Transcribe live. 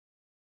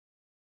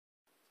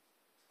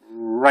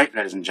right,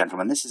 ladies and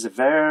gentlemen, this is a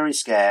very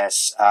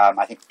scarce,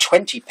 I think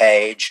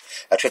 22-page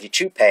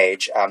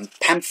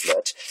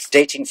pamphlet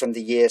dating from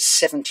the year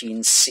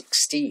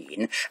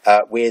 1716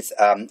 with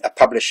a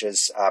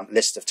publisher's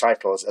list of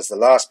titles as the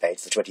last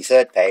page, the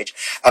 23rd page.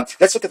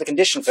 Let's look at the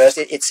condition first.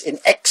 It's in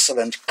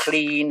excellent,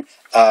 clean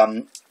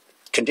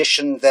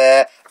condition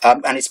there,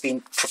 and it's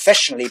been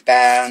professionally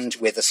bound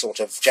with a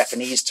sort of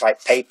Japanese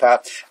type paper,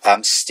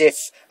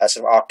 stiff,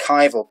 sort of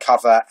archival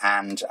cover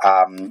and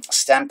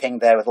stamping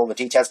there with all the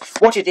details.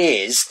 What it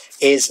is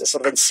a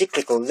sort of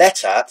encyclical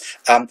letter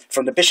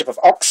from the Bishop of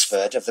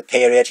Oxford of the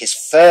period. His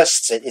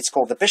first, it's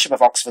called the Bishop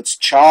of Oxford's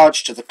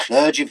Charge to the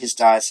Clergy of his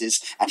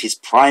Diocese at his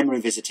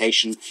primary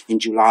visitation in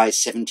July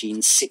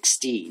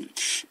 1716,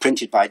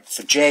 printed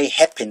for J.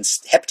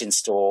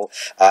 Heptinstall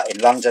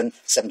in London,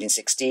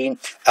 1716,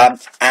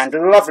 and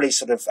lovely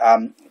sort of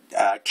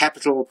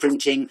capital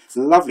printing,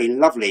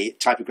 lovely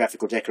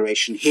typographical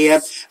decoration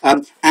here,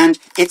 and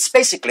it's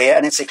basically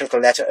an encyclical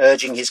letter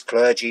urging his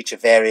clergy to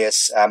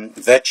various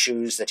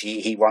virtues that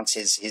he wants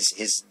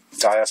his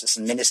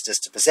diocesan ministers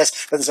to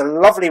possess. But there's a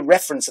lovely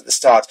reference at the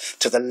start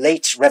to the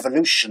late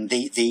revolution,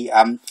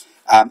 the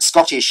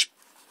Scottish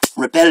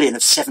rebellion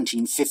of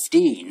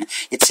 1715.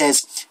 It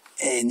says,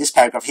 in this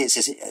paragraph here, it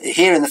says,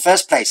 "Here in the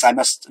first place I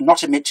must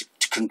not omit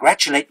to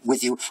congratulate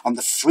with you on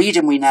the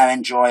freedom we now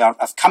enjoy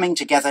of coming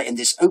together in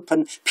this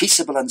open,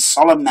 peaceable and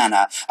solemn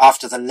manner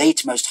after the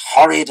late most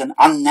horrid and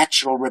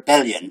unnatural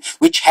rebellion,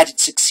 which, had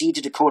it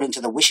succeeded according to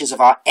the wishes of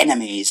our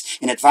enemies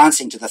in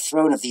advancing to the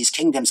throne of these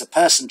kingdoms a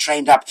person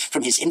trained up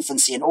from his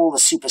infancy in all the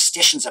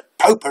superstitions of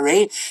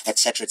popery,"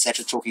 etc.,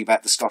 etc., talking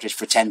about the Scottish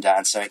pretender,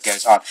 and so it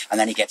goes on, and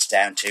then he gets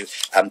down to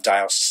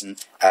diocesan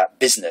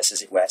business,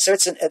 as it were. So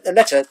it's a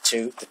letter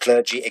to the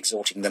clergy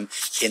exhorting them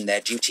in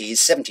their duties,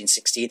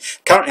 1716,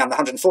 currently on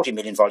the 140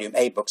 million volume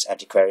A Books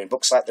antiquarian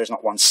book site. There's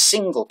not one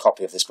single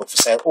copy of this book for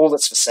sale. All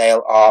that's for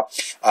sale are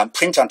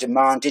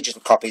print-on-demand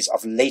digital copies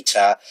of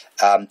later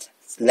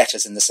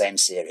letters in the same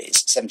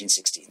series,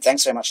 1716.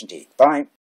 Thanks very much indeed. Bye.